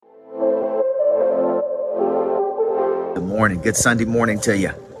Good morning. Good Sunday morning to you.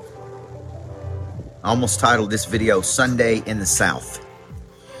 I almost titled this video Sunday in the South.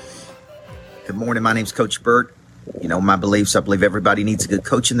 Good morning. My name's Coach Burt. You know my beliefs. I believe everybody needs a good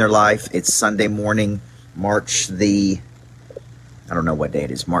coach in their life. It's Sunday morning, March the, I don't know what day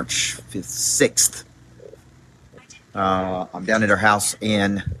it is, March 5th, 6th. I'm down at our house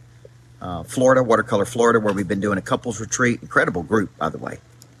in Florida, Watercolor, Florida, where we've been doing a couples retreat. Incredible group, by the way.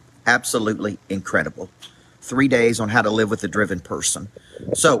 Absolutely incredible. 3 days on how to live with a driven person.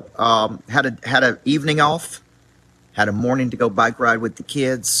 So had an evening off, had a morning to go bike ride with the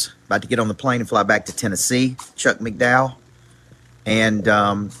kids, about to get on the plane and fly back to Tennessee, Chuck McDowell. And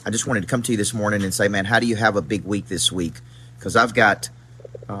I just wanted to come to you this morning and say, man, how do you have a big week this week? Because I've got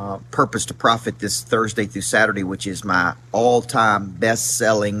Purpose to Profit this Thursday through Saturday, which is my all-time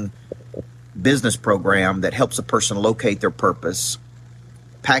best-selling business program that helps a person locate their purpose,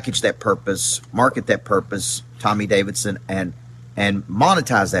 package that purpose, market that purpose, Tommy Davidson, and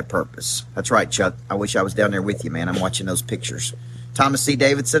monetize that purpose. That's right, Chuck. I wish I was down there with you, man. I'm watching those pictures. Thomas C.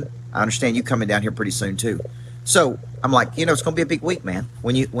 Davidson, I understand you coming down here pretty soon too. So I'm like, it's going to be a big week, man.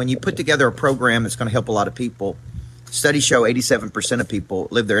 When you put together a program that's going to help a lot of people, studies show 87% of people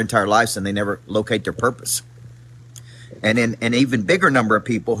live their entire lives and they never locate their purpose. And then an even bigger number of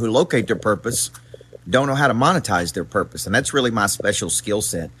people who locate their purpose don't know how to monetize their purpose. And that's really my special skill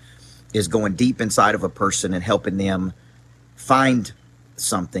set, is going deep inside of a person and helping them find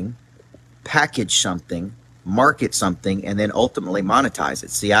something, package something, market something, and then ultimately monetize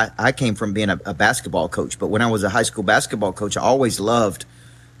it. See, I came from being a basketball coach, but when I was a high school basketball coach, I always loved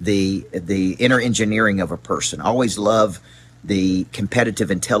the inner engineering of a person. I always loved the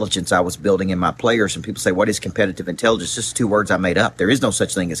competitive intelligence I was building in my players. And people say, what is competitive intelligence? Just two words I made up. There is no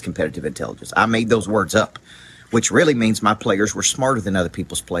such thing as competitive intelligence. I made those words up, which really means my players were smarter than other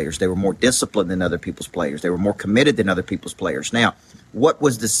people's players. They were more disciplined than other people's players. They were more committed than other people's players. Now, what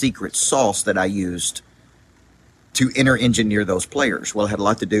was the secret sauce that I used to inner engineer those players? Well, it had a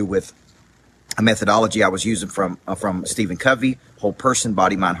lot to do with a methodology I was using from Stephen Covey, whole person,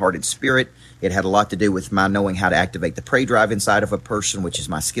 body, mind, heart, and spirit. It had a lot to do with my knowing how to activate the prey drive inside of a person, which is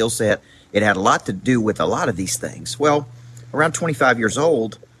my skill set. It had a lot to do with a lot of these things. Well, around 25 years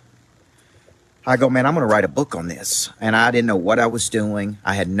old, I go, man, I'm going to write a book on this. And I didn't know what I was doing.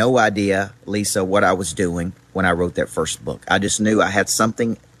 I had no idea, Lisa, what I was doing when I wrote that first book. I just knew I had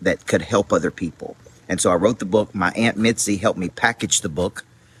something that could help other people. And so I wrote the book. My Aunt Mitzi helped me package the book.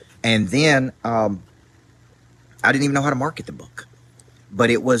 And then I didn't even know how to market the book. But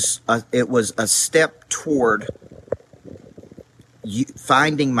it was a step toward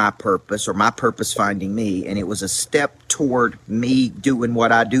finding my purpose, or my purpose finding me. And it was a step toward me doing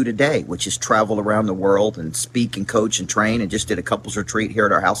what I do today, which is travel around the world and speak and coach and train, and just did a couples retreat here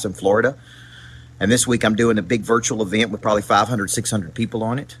at our house in Florida. And this week I'm doing a big virtual event with probably 500, 600 people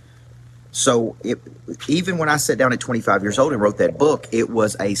on it. So even when I sat down at 25 years old and wrote that book, it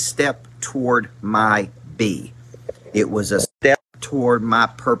was a step toward my be. It was a step toward my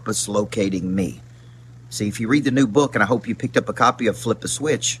purpose locating me. See, if you read the new book, and I hope you picked up a copy of Flip the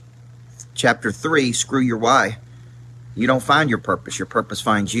Switch, chapter 3, Screw Your Why, you don't find your purpose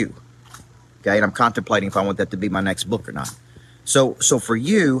finds you. Okay, and I'm contemplating if I want that to be my next book or not. So for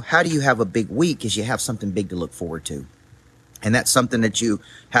you, how do you have a big week? Is you have something big to look forward to. And that's something that you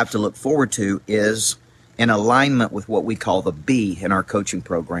have to look forward to is in alignment with what we call the B in our coaching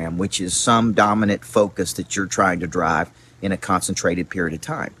program, which is some dominant focus that you're trying to drive in a concentrated period of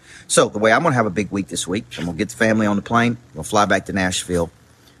time. So the way I'm going to have a big week this week, I'm going to get the family on the plane. We'll fly back to Nashville.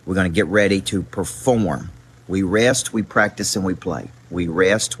 We're going to get ready to perform. We rest, we practice, and we play. We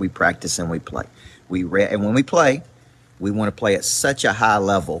rest, we practice, and we play. And when we play, we want to play at such a high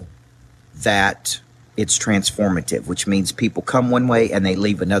level that it's transformative, which means people come one way and they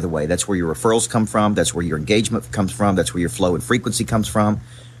leave another way. That's where your referrals come from. That's where your engagement comes from. That's where your flow and frequency comes from,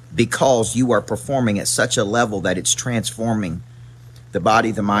 because you are performing at such a level that it's transforming the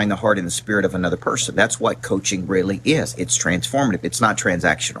body, the mind, the heart, and the spirit of another person. That's what coaching really is. It's transformative. It's not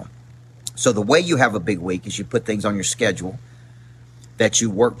transactional. So the way you have a big week is you put things on your schedule that you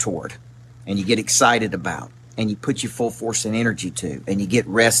work toward and you get excited about, and you put your full force and energy to, and you get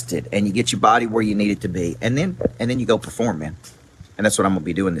rested, and you get your body where you need it to be, and then you go perform, man. And that's what I'm going to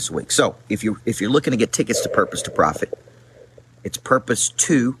be doing this week. So if you're looking to get tickets to Purpose to Profit, it's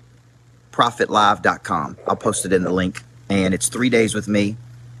purpose2profitlive.com. I'll post it in the link, and it's 3 days with me.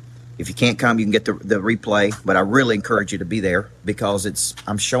 If you can't come, you can get the replay, but I really encourage you to be there, because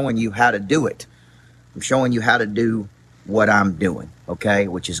I'm showing you how to do it. I'm showing you how to do what I'm doing, okay,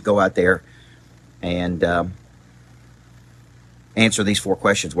 which is go out there and Answer these 4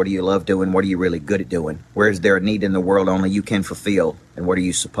 questions. What do you love doing? What are you really good at doing? Where is there a need in the world only you can fulfill? And what are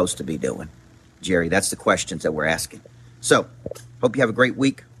you supposed to be doing? Jerry, that's the questions that we're asking. So, hope you have a great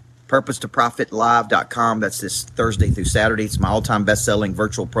week. PurposeToProfitLive.com. That's this Thursday through Saturday. It's my all-time best-selling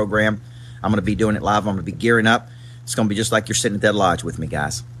virtual program. I'm going to be doing it live. I'm going to be gearing up. It's going to be just like you're sitting at that lodge with me,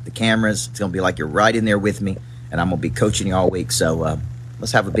 guys. The cameras, it's going to be like you're right in there with me, and I'm going to be coaching you all week. So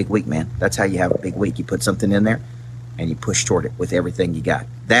let's have a big week, man. That's how you have a big week. You put something in there, and you push toward it with everything you got.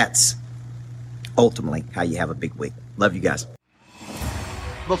 That's ultimately how you have a big week. Love you guys.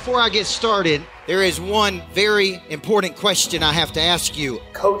 Before I get started, there is one very important question I have to ask you.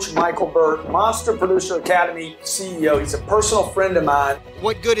 Coach Michael Burt, Monster Producer Academy CEO. He's a personal friend of mine.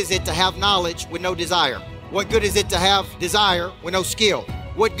 What good is it to have knowledge with no desire? What good is it to have desire with no skill?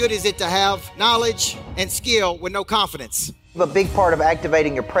 What good is it to have knowledge and skill with no confidence? A big part of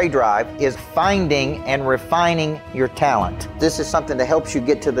activating your prey drive is finding and refining your talent. This is something that helps you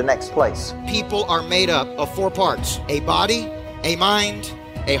get to the next place. People are made up of 4 parts: a body, a mind,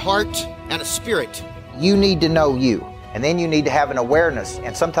 a heart, and a spirit. You need to know you, and then you need to have an awareness,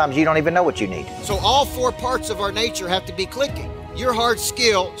 and sometimes you don't even know what you need. So all 4 parts of our nature have to be clicking. Your hard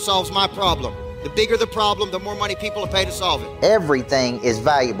skill solves my problem. The bigger the problem, the more money people will pay to solve it. Everything is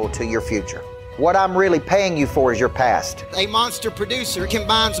valuable to your future. What I'm really paying you for is your past. A monster producer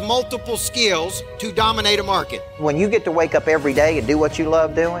combines multiple skills to dominate a market. When you get to wake up every day and do what you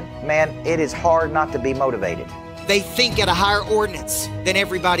love doing, man, it is hard not to be motivated. They think at a higher ordinance than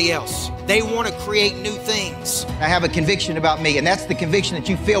everybody else. They want to create new things. I have a conviction about me, and that's the conviction that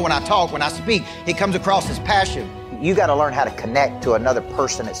you feel when I talk, when I speak. It comes across as passion. You got to learn how to connect to another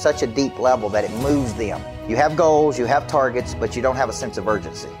person at such a deep level that it moves them. You have goals, you have targets, but you don't have a sense of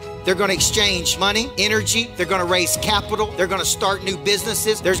urgency. They're going to exchange money, energy. They're going to raise capital. They're going to start new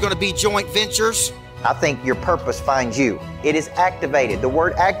businesses. There's going to be joint ventures. I think your purpose finds you. It is activated. The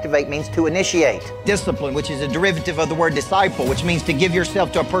word activate means to initiate. Discipline, which is a derivative of the word disciple, which means to give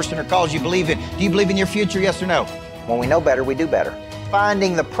yourself to a person or cause you believe in. Do you believe in your future, yes or no? When we know better, we do better.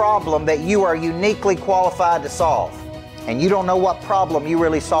 Finding the problem that you are uniquely qualified to solve, and you don't know what problem you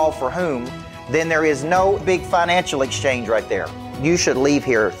really solve for whom, then there is no big financial exchange right there. You should leave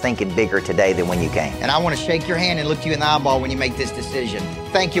here thinking bigger today than when you came. And I want to shake your hand and look you in the eyeball when you make this decision.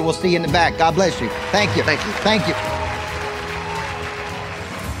 Thank you. We'll see you in the back. God bless you. Thank you. Thank you. Thank you.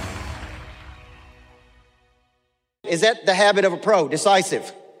 Is that the habit of a pro?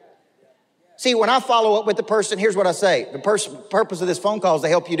 Decisive. See, when I follow up with the person, here's what I say. The purpose of this phone call is to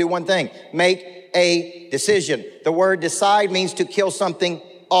help you do one thing. Make a decision. The word decide means to kill something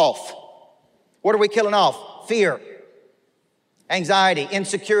off. What are we killing off? Fear, anxiety,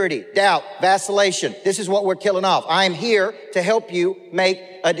 insecurity, doubt, vacillation. This is what we're killing off. I am here to help you make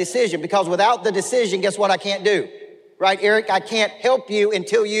a decision, because without the decision, guess what I can't do? Right, Eric? I can't help you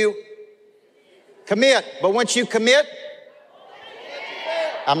until you commit. But once you commit,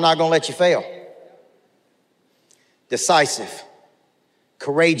 I'm not going to let you fail. Decisive,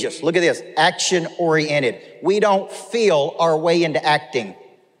 courageous. Look at this. Action-oriented. We don't feel our way into acting.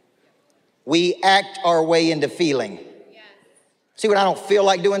 We act our way into feeling. See, when I don't feel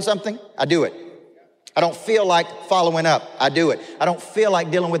like doing something, I do it. I don't feel like following up, I do it. I don't feel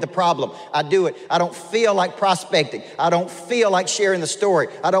like dealing with the problem, I do it. I don't feel like prospecting. I don't feel like sharing the story.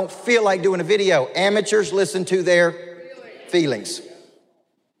 I don't feel like doing a video. Amateurs listen to their feelings.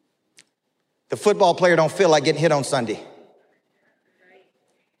 The football player don't feel like getting hit on Sunday,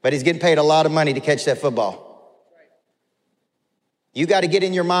 but he's getting paid a lot of money to catch that football. You got to get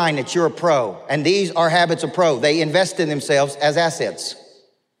in your mind that you're a pro, and these are habits of pro. They invest in themselves as assets.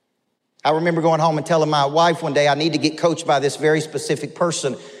 I remember going home and telling my wife one day, I need to get coached by this very specific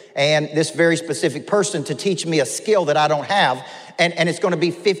person, and this very specific person to teach me a skill that I don't have, and it's going to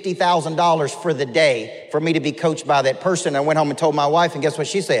be $50,000 for the day for me to be coached by that person. I went home and told my wife, and guess what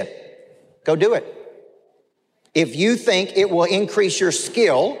she said? Go do it. If you think it will increase your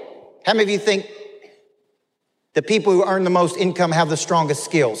skill, how many of you think the people who earn the most income have the strongest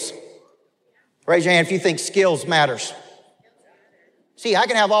skills? Raise your hand if you think skills matters. See, I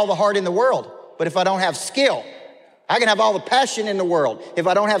can have all the heart in the world, but if I don't have skill, I can have all the passion in the world. If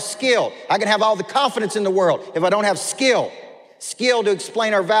I don't have skill, I can have all the confidence in the world. If I don't have skill, skill to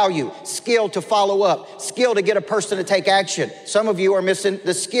explain our value, skill to follow up, skill to get a person to take action. Some of you are missing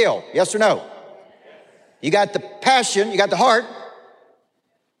the skill. Yes or no? You got the passion, you got the heart,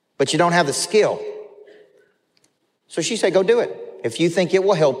 but you don't have the skill. So she said, go do it. If you think it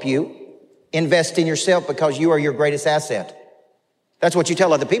will help you, invest in yourself, because you are your greatest asset. That's what you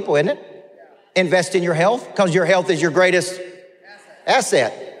tell other people, isn't it? Invest in your health, because your health is your greatest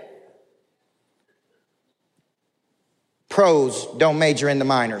asset. Pros don't major in the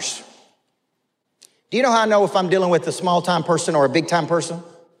minors. Do you know how I know if I'm dealing with a small-time person or a big-time person?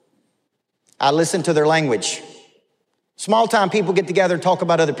 I listen to their language. Small-time people get together and talk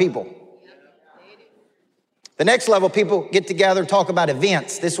about other people. The next level, people get together and talk about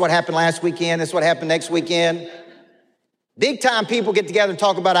events. This is what happened last weekend. This is what happened next weekend. Big-time people get together and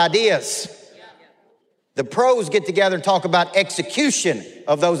talk about ideas. The pros get together and talk about execution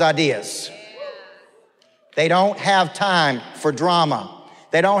of those ideas. They don't have time for drama.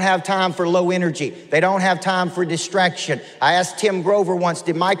 They don't have time for low energy. They don't have time for distraction. I asked Tim Grover once,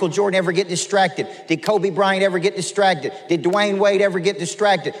 did Michael Jordan ever get distracted? Did Kobe Bryant ever get distracted? Did Dwayne Wade ever get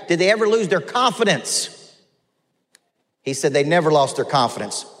distracted? Did they ever lose their confidence? He said they never lost their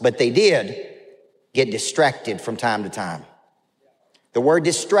confidence, but they did get distracted from time to time. The word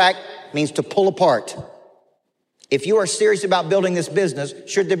distract means to pull apart. If you are serious about building this business,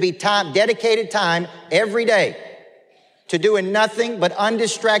 should there be time, dedicated time every day to doing nothing but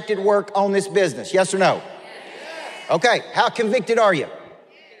undistracted work on this business? Yes or no? Okay, how convicted are you?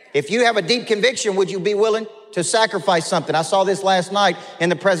 If you have a deep conviction, would you be willing to sacrifice something? I saw this last night in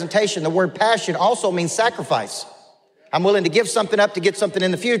the presentation. The word passion also means sacrifice. I'm willing to give something up to get something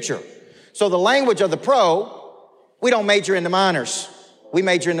in the future. So the language of the pro, we don't major in the minors. We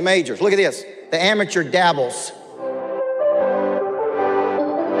major in the majors. Look at this. The amateur dabbles.